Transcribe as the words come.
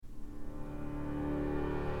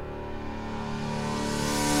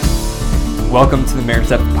Welcome to the Marriage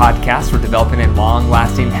Steps podcast, where developing a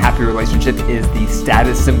long-lasting, happy relationship is the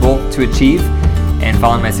status symbol to achieve, and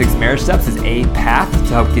following my 6 marriage steps is a path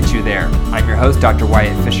to help get you there. I'm your host, Dr.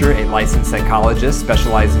 Wyatt Fisher, a licensed psychologist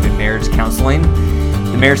specializing in marriage counseling.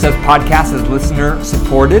 The Marriage Steps podcast is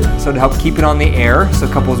listener-supported, so to help keep it on the air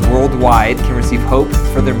so couples worldwide can receive hope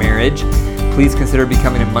for their marriage, please consider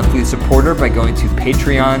becoming a monthly supporter by going to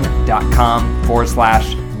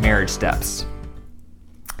patreon.com/marriage steps.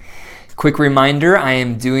 Quick reminder, I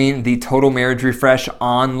am doing the Total Marriage Refresh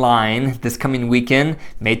online this coming weekend,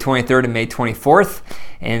 May 23rd and May 24th.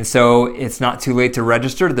 And so it's not too late to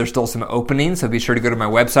register. There's still some openings, so be sure to go to my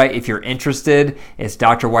website if you're interested. It's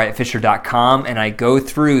drwyattfisher.com, and I go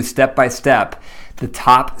through step by step the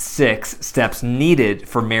top 6 steps needed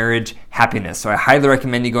for marriage happiness. So I highly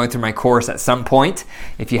recommend you going through my course at some point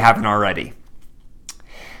if you haven't already.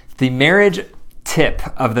 The marriage tip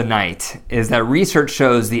of the night is that research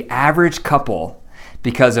shows the average couple,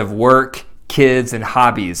 because of work, kids, and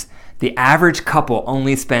hobbies, the average couple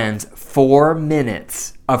only spends 4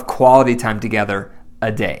 minutes of quality time together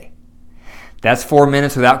a day. That's 4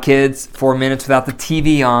 minutes without kids, 4 minutes without the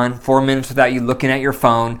TV on, 4 minutes without you looking at your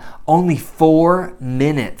phone. Only 4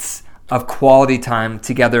 minutes of quality time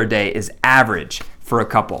together a day is average for a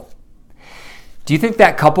couple. Do you think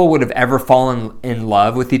that couple would have ever fallen in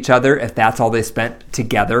love with each other if that's all they spent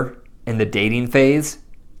together in the dating phase?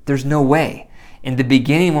 There's no way. In the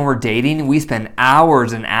beginning, when we're dating, we spend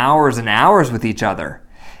hours and hours and hours with each other.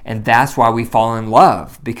 And that's why we fall in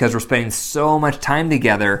love, because we're spending so much time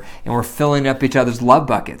together and we're filling up each other's love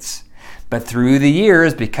buckets. But through the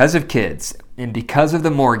years, because of kids and because of the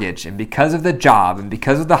mortgage and because of the job and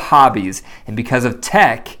because of the hobbies and because of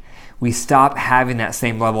tech, we stop having that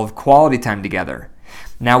same level of quality time together.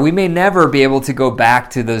 Now, we may never be able to go back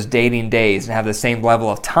to those dating days and have the same level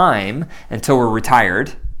of time until we're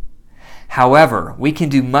retired. However, we can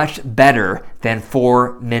do much better than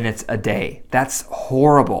 4 minutes a day. That's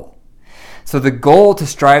horrible. So the goal to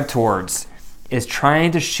strive towards is trying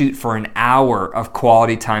to shoot for an hour of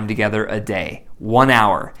quality time together a day. 1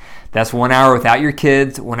 hour. That's 1 hour without your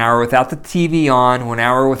kids, 1 hour without the TV on, 1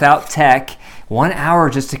 hour without tech, 1 hour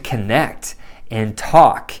just to connect and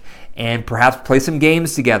talk and perhaps play some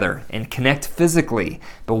games together and connect physically.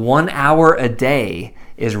 But 1 hour a day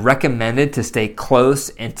is recommended to stay close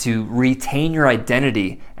and to retain your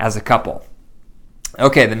identity as a couple.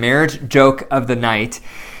 Okay, the marriage joke of the night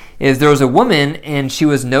is there was a woman and she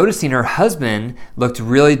was noticing her husband looked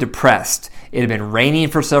really depressed. It had been raining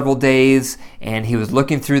for several days and he was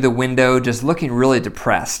looking through the window just looking really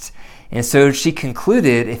depressed. And so she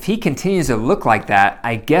concluded, if he continues to look like that,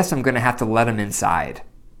 I guess I'm going to have to let him inside.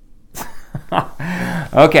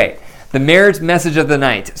 Okay, the marriage message of the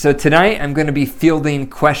night. So tonight I'm going to be fielding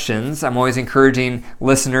questions. I'm always encouraging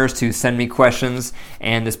listeners to send me questions.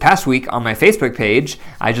 And this past week on my Facebook page,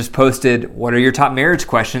 I just posted, what are your top marriage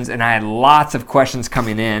questions? And I had lots of questions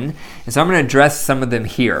coming in. And so I'm going to address some of them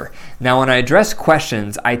here. Now, when I address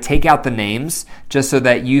questions, I take out the names just so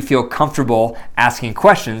that you feel comfortable asking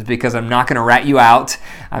questions, because I'm not going to rat you out.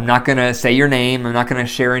 I'm not going to say your name. I'm not going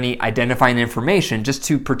to share any identifying information just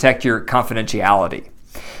to protect your confidentiality.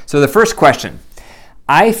 So the first question,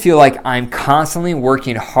 I feel like I'm constantly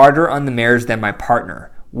working harder on the marriage than my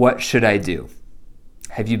partner. What should I do?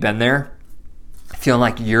 Have you been there? Feeling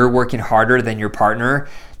like you're working harder than your partner?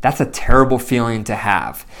 That's a terrible feeling to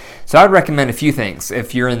have. So I would recommend a few things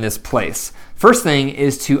if you're in this place. First thing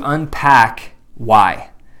is to unpack why.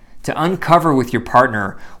 To uncover with your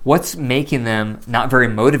partner what's making them not very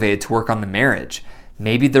motivated to work on the marriage.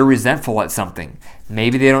 Maybe they're resentful at something.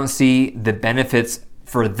 Maybe they don't see the benefits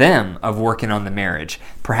for them of working on the marriage.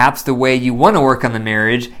 Perhaps the way you want to work on the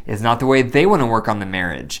marriage is not the way they want to work on the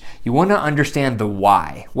marriage. You want to understand the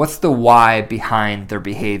why. What's the why behind their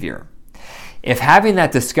behavior? If having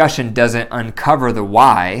that discussion doesn't uncover the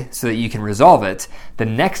why so that you can resolve it, the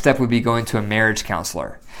next step would be going to a marriage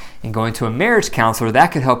counselor. And going to a marriage counselor,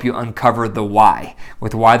 that could help you uncover the why,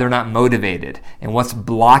 with why they're not motivated and what's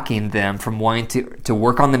blocking them from wanting to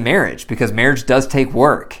work on the marriage, because marriage does take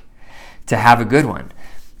work to have a good one.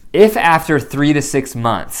 If after 3 to 6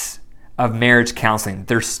 months of marriage counseling,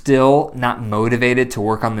 they're still not motivated to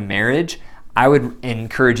work on the marriage, I would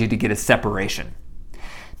encourage you to get a separation.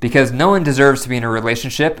 Because no one deserves to be in a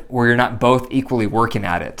relationship where you're not both equally working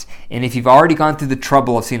at it. And if you've already gone through the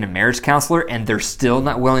trouble of seeing a marriage counselor and they're still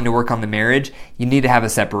not willing to work on the marriage, you need to have a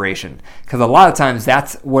separation. Because a lot of times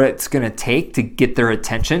that's what it's going to take to get their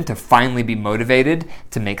attention to finally be motivated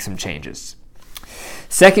to make some changes.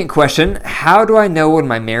 Second question, how do I know when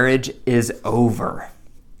my marriage is over?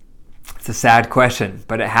 It's a sad question,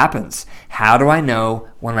 but it happens. How do I know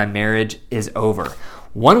when my marriage is over?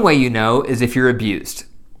 One way you know is if you're abused.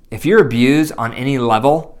 If you're abused on any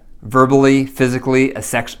level, verbally, physically,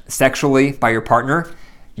 sexually by your partner,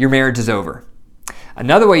 your marriage is over.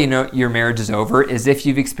 Another way you know your marriage is over is if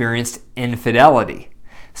you've experienced infidelity.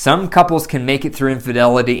 Some couples can make it through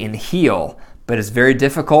infidelity and heal, but it's very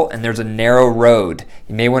difficult and there's a narrow road.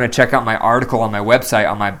 You may want to check out my article on my website,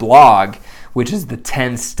 on my blog, which is the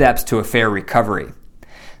 10 steps to affair recovery.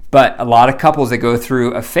 But a lot of couples that go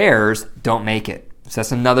through affairs don't make it. So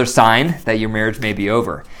that's another sign that your marriage may be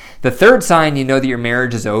over. The third sign you know that your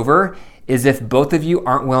marriage is over is if both of you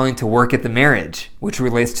aren't willing to work at the marriage, which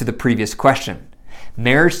relates to the previous question.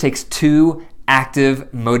 Marriage takes two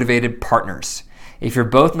active, motivated partners. If you're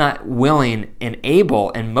both not willing and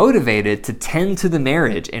able and motivated to tend to the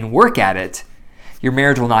marriage and work at it, your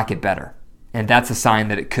marriage will not get better. And that's a sign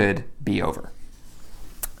that it could be over.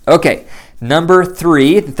 Okay, number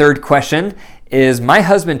 3, the third question is, my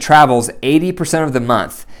husband travels 80% of the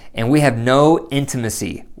month and we have no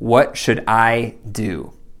intimacy. What should I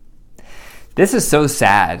do? This is so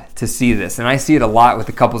sad to see this, and I see it a lot with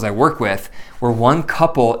the couples I work with, where one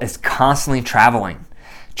couple is constantly traveling.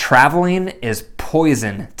 Traveling is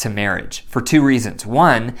poison to marriage for 2 reasons.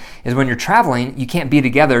 One is when you're traveling, you can't be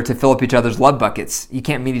together to fill up each other's love buckets. You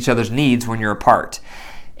can't meet each other's needs when you're apart.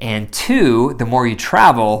 And 2, the more you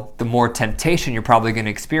travel, the more temptation you're probably going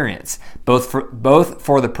to experience, both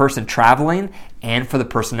for the person traveling and for the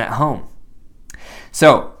person at home.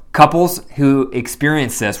 So, couples who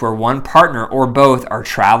experience this, where one partner or both are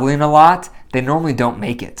traveling a lot, they normally don't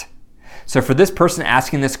make it. So for this person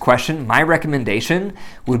asking this question, my recommendation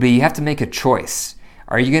would be you have to make a choice.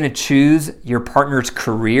 Are you going to choose your partner's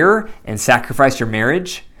career and sacrifice your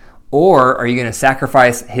marriage? Or are you going to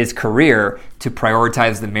sacrifice his career to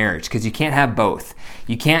prioritize the marriage? Because you can't have both.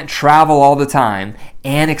 You can't travel all the time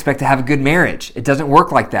and expect to have a good marriage. It doesn't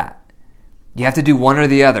work like that. You have to do one or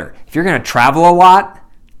the other. If you're going to travel a lot,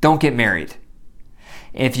 don't get married.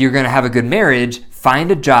 If you're going to have a good marriage,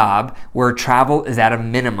 find a job where travel is at a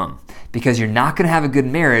minimum, because you're not going to have a good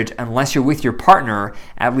marriage unless you're with your partner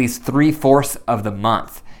at least 3/4 of the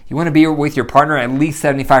month. You want to be with your partner at least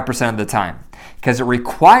 75% of the time, because it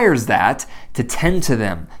requires that to tend to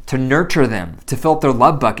them, to nurture them, to fill up their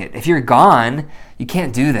love bucket. If you're gone, you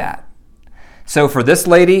can't do that. So for this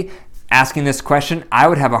lady asking this question, I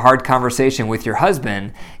would have a hard conversation with your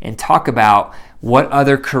husband and talk about what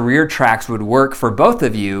other career tracks would work for both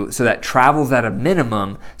of you so that travel's at a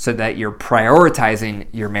minimum so that you're prioritizing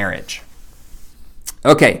your marriage.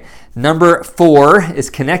 Okay, number 4 is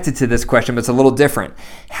connected to this question, but it's a little different.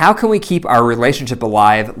 How can we keep our relationship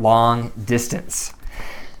alive long distance?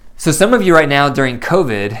 So some of you right now during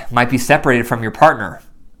COVID might be separated from your partner,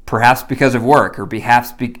 perhaps because of work or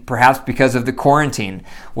perhaps because of the quarantine,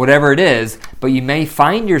 whatever it is, but you may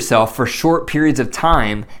find yourself for short periods of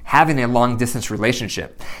time having a long distance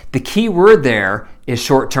relationship. The key word there is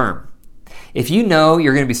short term. If you know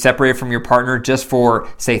you're going to be separated from your partner just for,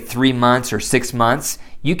 say, 3 months or 6 months,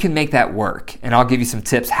 you can make that work, and I'll give you some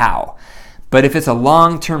tips how. But if it's a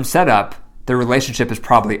long-term setup, the relationship is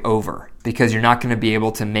probably over because you're not going to be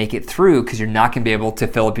able to make it through because you're not going to be able to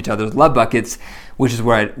fill up each other's love buckets, which is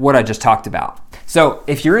what I just talked about. So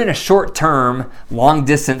if you're in a short-term,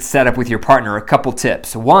 long-distance setup with your partner, a couple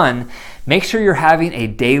tips. 1, make sure you're having a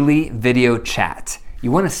daily video chat.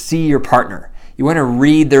 You want to see your partner. You want to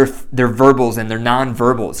read their verbals and their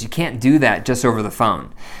non-verbals. You can't do that just over the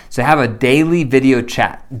phone. So have a daily video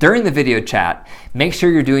chat. During the video chat, make sure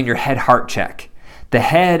you're doing your head-heart check. The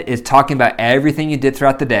head is talking about everything you did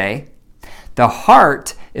throughout the day. The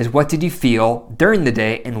heart is what did you feel during the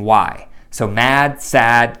day and why. So mad,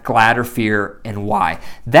 sad, glad, or fear, and why.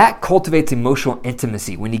 That cultivates emotional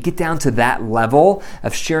intimacy. When you get down to that level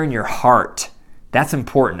of sharing your heart, that's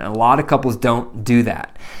important. A lot of couples don't do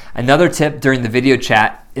that. Another tip during the video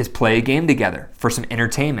chat is play a game together for some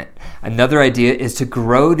entertainment. Another idea is to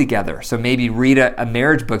grow together. So maybe read a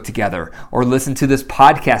marriage book together or listen to this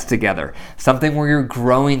podcast together, something where you're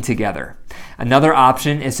growing together. Another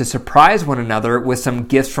option is to surprise one another with some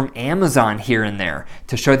gifts from Amazon here and there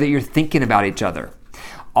to show that you're thinking about each other.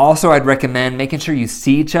 Also, I'd recommend making sure you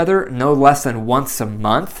see each other no less than once a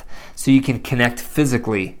month so you can connect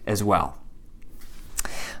physically as well.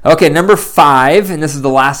 Okay, number 5, and this is the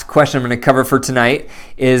last question I'm going to cover for tonight,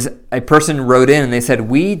 is a person wrote in and they said,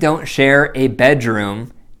 we don't share a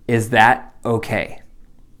bedroom. Is that okay?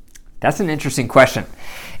 That's an interesting question.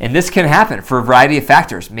 And this can happen for a variety of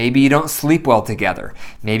factors. Maybe you don't sleep well together.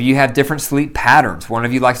 Maybe you have different sleep patterns. One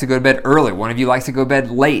of you likes to go to bed early. One of you likes to go to bed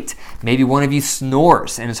late. Maybe one of you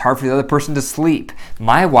snores and it's hard for the other person to sleep.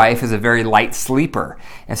 My wife is a very light sleeper,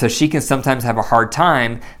 and so she can sometimes have a hard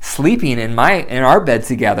time sleeping in our bed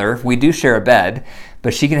together. We do share a bed,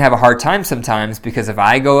 but she can have a hard time sometimes because if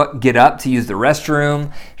I get up to use the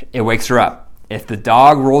restroom, it wakes her up. If the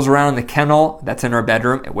dog rolls around in the kennel that's in our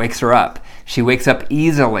bedroom, it wakes her up. She wakes up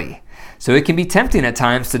easily. So it can be tempting at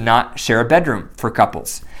times to not share a bedroom for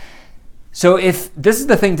couples. So if this is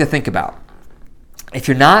the thing to think about, if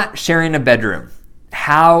you're not sharing a bedroom,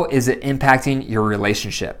 how is it impacting your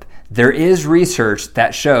relationship? There is research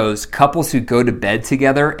that shows couples who go to bed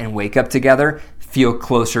together and wake up together feel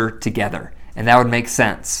closer together. And that would make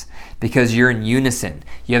sense because you're in unison.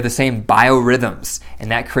 You have the same biorhythms,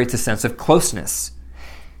 and that creates a sense of closeness.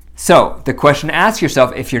 So the question to ask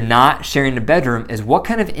yourself if you're not sharing a bedroom is, what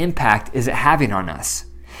kind of impact is it having on us?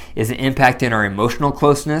 Is it impacting our emotional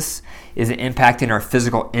closeness? Is it impacting our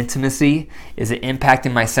physical intimacy? Is it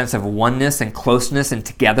impacting my sense of oneness and closeness and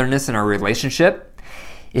togetherness in our relationship?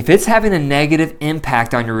 If it's having a negative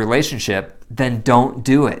impact on your relationship, then don't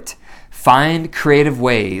do it. Find creative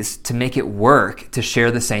ways to make it work to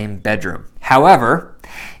share the same bedroom. However,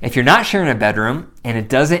 if you're not sharing a bedroom and it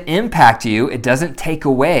doesn't impact you, it doesn't take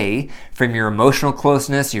away from your emotional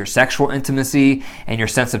closeness, your sexual intimacy, and your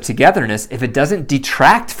sense of togetherness, if it doesn't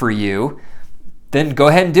detract for you, then go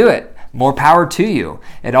ahead and do it. More power to you.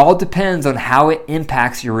 It all depends on how it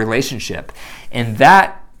impacts your relationship. And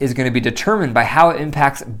that is going to be determined by how it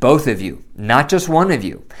impacts both of you, not just one of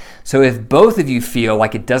you. So if both of you feel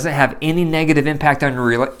like it doesn't have any negative impact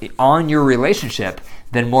on your relationship,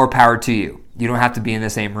 then more power to you. You don't have to be in the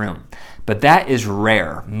same room. But that is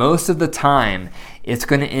rare. Most of the time, it's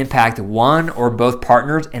going to impact one or both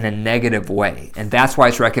partners in a negative way. And that's why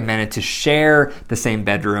it's recommended to share the same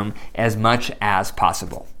bedroom as much as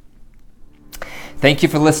possible. Thank you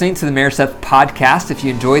for listening to the Marriage Depth Podcast. If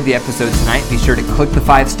you enjoyed the episode tonight, be sure to click the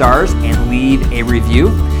 5 stars and leave a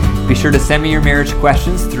review. Be sure to send me your marriage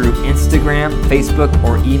questions through Instagram, Facebook,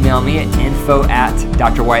 or email me at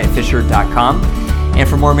info@drwyattfisher.com. And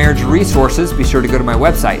for more marriage resources, be sure to go to my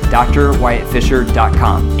website,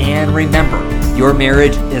 drwyattfisher.com. And remember, your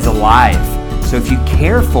marriage is alive. So if you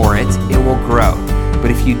care for it, it will grow.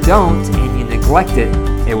 But if you don't and you neglect it,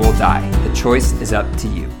 it will die. The choice is up to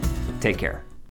you. Take care.